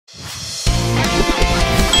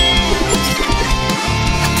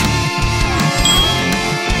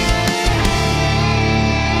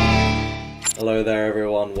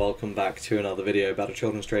welcome back to another video about a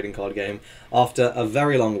children's trading card game. After a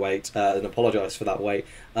very long wait, and apologise for that wait,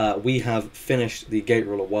 we have finished the Gate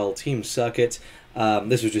Ruler World Team Circuit.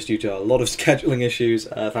 This was just due to a lot of scheduling issues,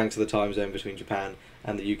 thanks to the time zone between Japan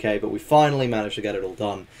and the UK, but we finally managed to get it all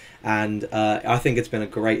done, and I think it's been a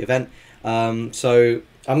great event. So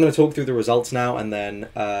I'm going to talk through the results now, and then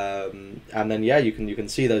yeah, you can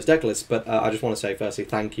see those deck lists. But I just want to say firstly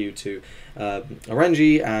thank you to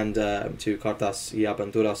Orenji and to Cartas y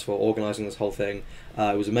Aventuras for organising this whole thing.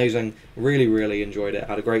 It was amazing. Really enjoyed it.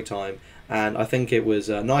 Had a great time, and I think it was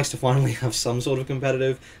nice to finally have some sort of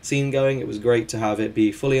competitive scene going. It was great to have it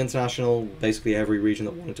be fully international. Basically every region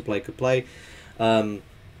that wanted to play could play.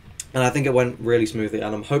 And I think it went really smoothly,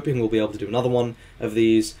 and I'm hoping we'll be able to do another one of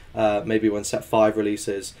these, maybe when Set 5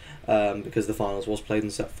 releases, because the finals was played in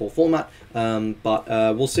Set 4 format,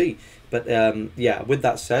 but we'll see. But yeah, with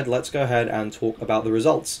that said, let's go ahead and talk about the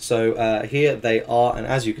results. So here they are, and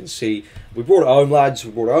as you can see, we brought it home, lads,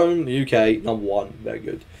 we brought it home, the UK, #1, very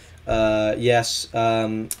good. Yes,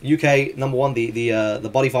 UK, #1, the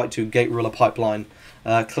body fight to Gate Ruler pipeline,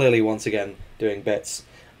 clearly once again doing bits.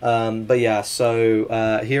 But yeah, so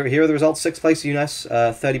here are the results. 6th place UNES,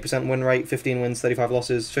 30% win rate, 15 wins, 35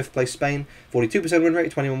 losses. 5th place Spain, 42% win rate,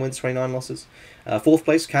 21 wins, 29 losses. 4th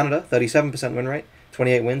place Canada, 37% win rate,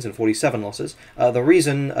 28 wins and 47 losses. The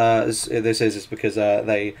reason this is because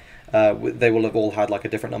they will have all had like a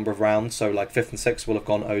different number of rounds. So like 5th and 6th will have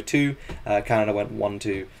gone 0-2, Canada went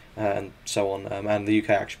 1-2, and so on. And the UK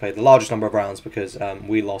actually played the largest number of rounds because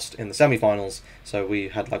we lost in the semi-finals, so we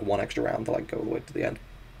had like one extra round to like go all the way to the end.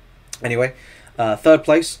 Anyway, 3rd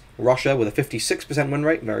place, Russia with a 56% win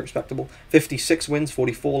rate, very respectable. 56 wins,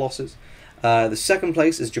 44 losses. The 2nd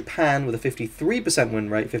place is Japan with a 53% win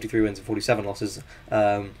rate, 53 wins and 47 losses.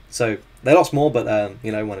 So they lost more, but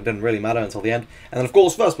you know, when it didn't really matter until the end. And then of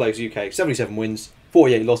course, 1st place UK, 77 wins,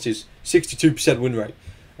 48 losses, 62% win rate.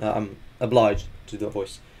 I'm obliged to do that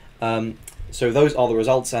voice. So those are the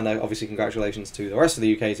results, and obviously congratulations to the rest of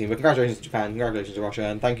the UK team, but congratulations to Japan, congratulations to Russia,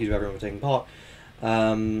 and thank you to everyone for taking part.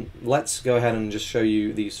 Let's go ahead and just show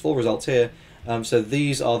you these full results here. So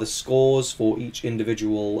these are the scores for each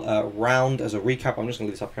individual round as a recap. I'm just going to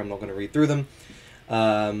leave this up here, I'm not going to read through them.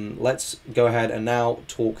 Let's go ahead and now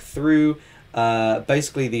talk through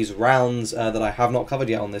basically these rounds that I have not covered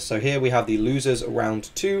yet on this. So here we have the losers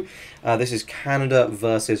round 2. This is Canada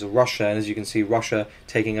versus Russia, and as you can see, Russia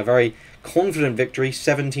taking a very confident victory,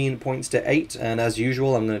 17 points to 8, and as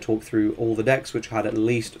usual I'm going to talk through all the decks which had at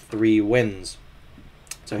least 3 wins.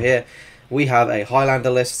 So here we have a Highlander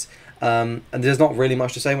list, and there's not really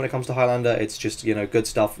much to say when it comes to Highlander. It's just, you know, good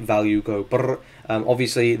stuff, value, go brr.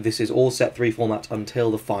 Obviously this is all Set 3 format until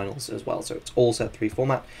the finals as well, so it's all Set 3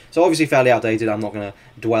 format. So obviously fairly outdated. I'm not going to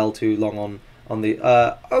dwell too long on the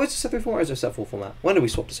oh, it's a Set 3 format or is it a Set 4 format? When did we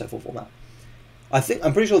swap to Set 4 format?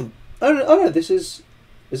 I'm pretty sure, oh no, is this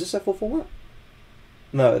Set 4 format?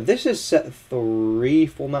 No, this is Set 3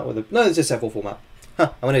 format with a, no, this is Set 4 format.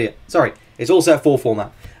 Huh, I'm an idiot. Sorry, it's all Set 4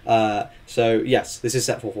 format. So yes, this is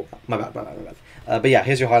Set 4 format. My bad. But yeah,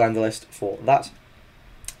 here's your Highlander list for that.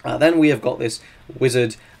 Then we have got this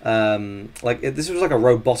wizard. This was like a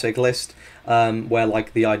robotic list, where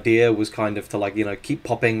like the idea was kind of to like, you know, keep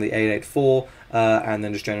popping the 884, and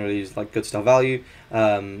then just generally use like good stuff value.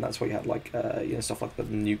 That's what you had, like you know, stuff like the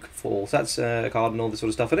nuke for all sets card and all this sort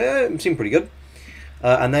of stuff, and it seemed pretty good.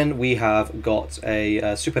 And then we have got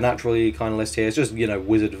a supernaturally kind of list here. It's just, you know,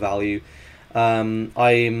 wizard value. I don't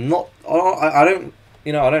know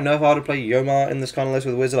if I would play Yoma in this kind of list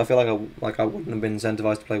with wizard. I feel like I wouldn't have been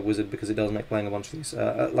incentivized to play wizard because it does make playing a bunch of these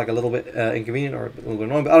like a little bit inconvenient or a little bit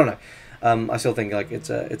annoying. But I don't know. I still think like it's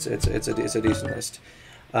a decent list.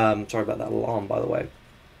 Sorry about that alarm, by the way.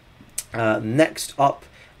 Next up,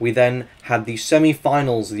 we then had the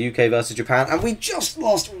semi-finals, the UK versus Japan, and we just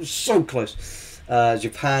lost. It was so close.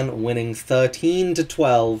 Japan winning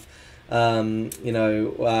 13-12. You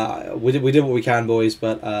know, we did what we can, boys,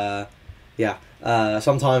 but yeah,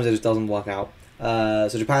 sometimes it just doesn't work out.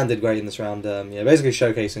 So Japan did great in this round. Yeah, basically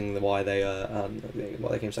showcasing why they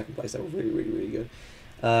came 2nd place. They were really good.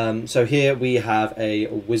 So here we have a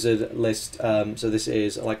wizard list. So this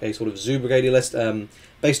is like a sort of Zoo Brigadier list,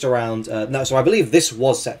 based around no. So I believe this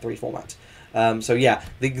was Set 3 format. So yeah,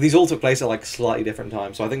 these all took place at like slightly different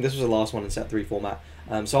times. So I think this was the last one in Set 3 format.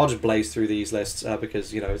 So I'll just blaze through these lists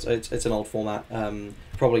because, you know, it's an old format.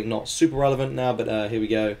 Probably not super relevant now, but here we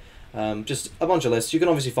go. Just a bunch of lists. You can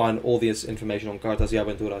obviously find all this information on Cartas y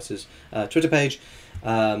Aventuras' Twitter page,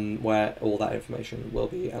 where all that information will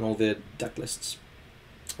be, and all the deck lists.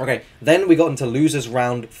 Okay, then we got into losers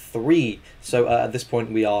round 3. So at this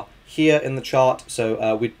point we are here in the chart.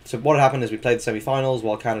 So what had happened is we played the semi-finals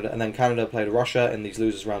while Canada played Russia in these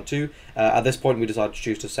losers round 2. At this point we decided to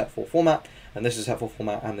choose to set 4 format, and this is set 4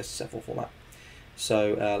 format, and this is set 4 format.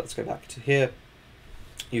 So let's go back to here.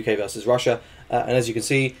 UK versus Russia, and as you can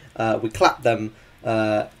see, we clapped them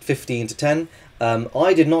 15 to 10.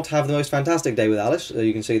 I did not have the most fantastic day with Alice.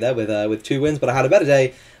 You can see there with 2 wins, but I had a better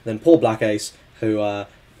day than poor Black Ace, who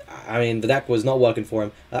I mean, the deck was not working for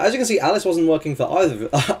him. As you can see, Alice wasn't working for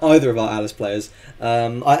either of our Alice players.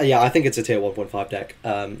 I think it's a tier 1.5 deck.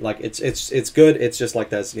 Like it's good. It's just like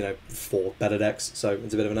there's 4 better decks, so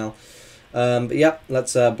it's a bit of an L. But yeah,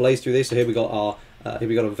 let's blaze through this. So here we got our a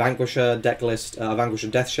Vanquisher deck list, a Vanquisher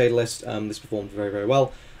Deathshade list. This performed very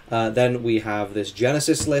well. Then we have this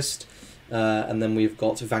Genesis list, and then we've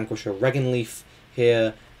got Vanquisher Regenleaf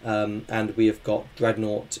here. And we have got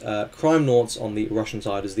Dreadnought, Crime Naughts on the Russian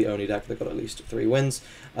side is the only deck that got at least 3 wins.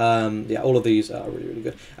 Yeah, all of these are really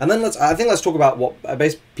good. And then let's talk about what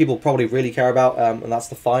people probably really care about, and that's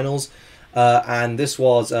the finals. And this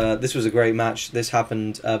was a great match. This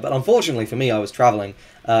happened, but unfortunately for me, I was traveling,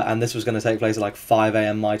 and this was going to take place at like 5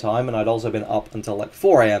 AM my time, and I'd also been up until like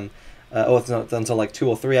 4 AM, or until like 2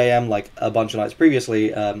 or 3 AM, like a bunch of nights previously,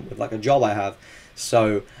 with like a job I have.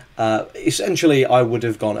 So essentially, I would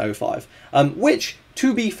have gone 0-5. Which,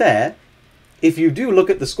 to be fair, if you do look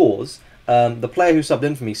at the scores, the player who subbed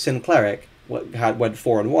in for me, Sin Cleric, went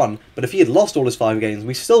 4-1. But if he had lost all his 5 games,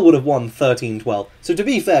 we still would have won 13-12. So to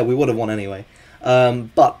be fair, we would have won anyway.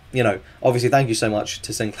 But obviously, thank you so much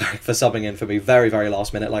to Sin Cleric for subbing in for me very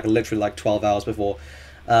last minute, like literally like 12 hours before,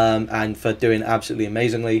 and for doing absolutely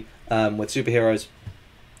amazingly with superheroes.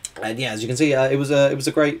 And yeah, as you can see, it was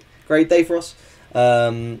a great day for us.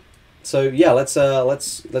 So yeah, let's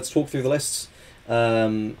talk through the lists.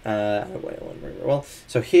 Well,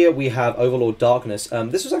 so here we have Overlord Darkness.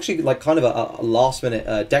 This was actually like kind of a last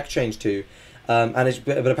minute deck change too,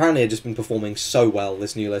 but apparently it's just been performing so well,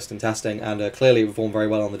 this new list in testing, and clearly it performed very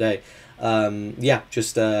well on the day. Yeah,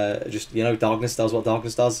 just Darkness does what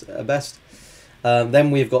Darkness does best. Then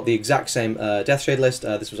we've got the exact same Deathshade list.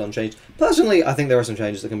 This was unchanged. Personally, I think there are some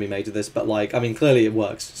changes that can be made to this, but like, I mean, clearly it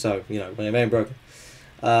works. So when it ain't broken.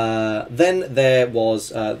 Then there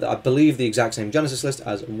was, I believe, the exact same Genesis list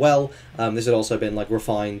as well. This had also been like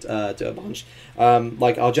refined to a bunch.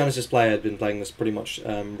 Like our Genesis player had been playing this pretty much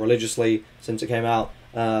religiously since it came out.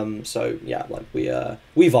 So yeah, like we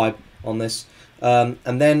vibe on this.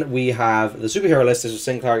 And then we have the superhero list. This was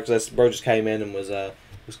Sin Cleric's list. Bro just came in and was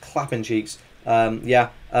clapping cheeks.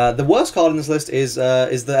 The worst card in this list is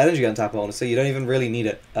the Energy Gun Tapper. Honestly, you don't even really need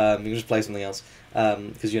it. You can just play something else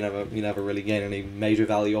because you never really gain any major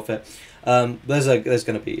value off it. There's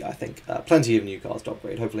going to be, I think, plenty of new cards to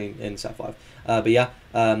upgrade, hopefully in set 5. But yeah,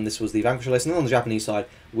 this was the Vanquisher list, and then on the Japanese side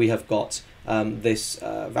we have got this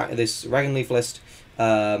Regenleaf list.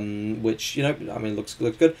 Which I mean looks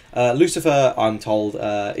good. Lucifer, I'm told,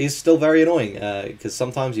 is still very annoying because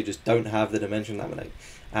sometimes you just don't have the Dimension Laminate.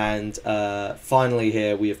 And finally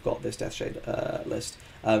here we have got this Deathshade list,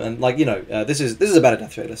 and like this is a better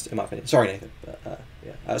Deathshade list in my opinion. Sorry Nathan, but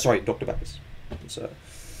yeah, sorry Dr. Beckers, so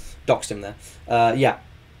doxed him there. Yeah,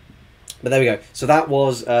 but there we go. So that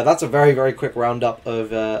was that's a very quick roundup of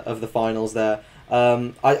the finals there.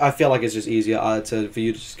 I feel like it's just easier for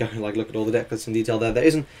you to just go and like look at all the deck lists in detail there. There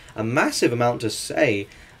isn't a massive amount to say,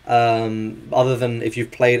 other than if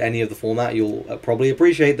you've played any of the format, you'll probably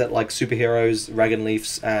appreciate that like Superheroes,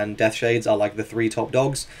 Regenleafs, and Deathshades are like the 3 top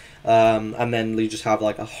dogs. And then you just have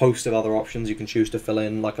like a host of other options you can choose to fill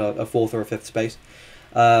in like a 4th or a 5th space.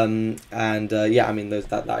 Yeah, I mean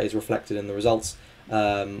that is reflected in the results,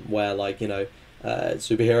 where like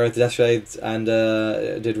Superhero, Deathshade, and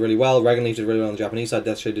did really well. Regenleaf did really well on the Japanese side.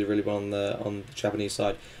 Deathshade did really well on the Japanese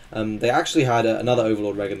side. They actually had another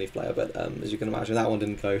Overlord Regenleaf player, but as you can imagine, that one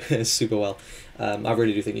didn't go super well. I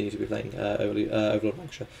really do think you need to be playing Overlord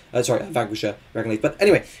Vanquisher. Vanquisher Regenleaf. But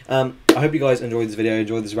anyway, I hope you guys enjoyed this video,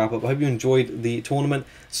 enjoyed this wrap up. I hope you enjoyed the tournament.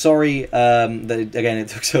 Sorry that again it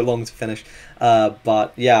took so long to finish,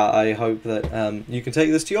 but yeah, I hope that you can take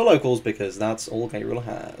this to your locals because that's all Gate Ruler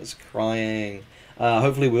has. Crying.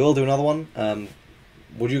 Hopefully we will do another one.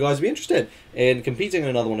 Would you guys be interested in competing in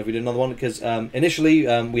another one if we did another one? Because initially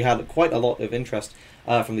we had quite a lot of interest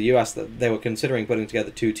from the US that they were considering putting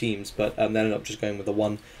together 2 teams, but they ended up just going with the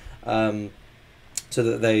one, so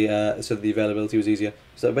that the availability was easier.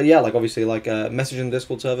 So, but yeah, like obviously, like message in the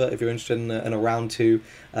Discord server if you're interested in a round 2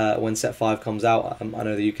 when set 5 comes out. I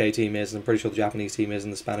know the UK team is, and I'm pretty sure the Japanese team is,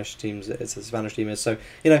 and the Spanish team is. So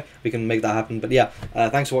we can make that happen. But yeah,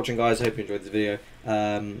 thanks for watching, guys. I hope you enjoyed this video,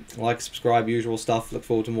 Like, subscribe, usual stuff. Look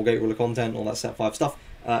forward to more Gate Ruler content, all that Set 5 stuff.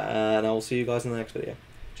 And I will see you guys in the next video.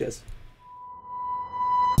 Cheers.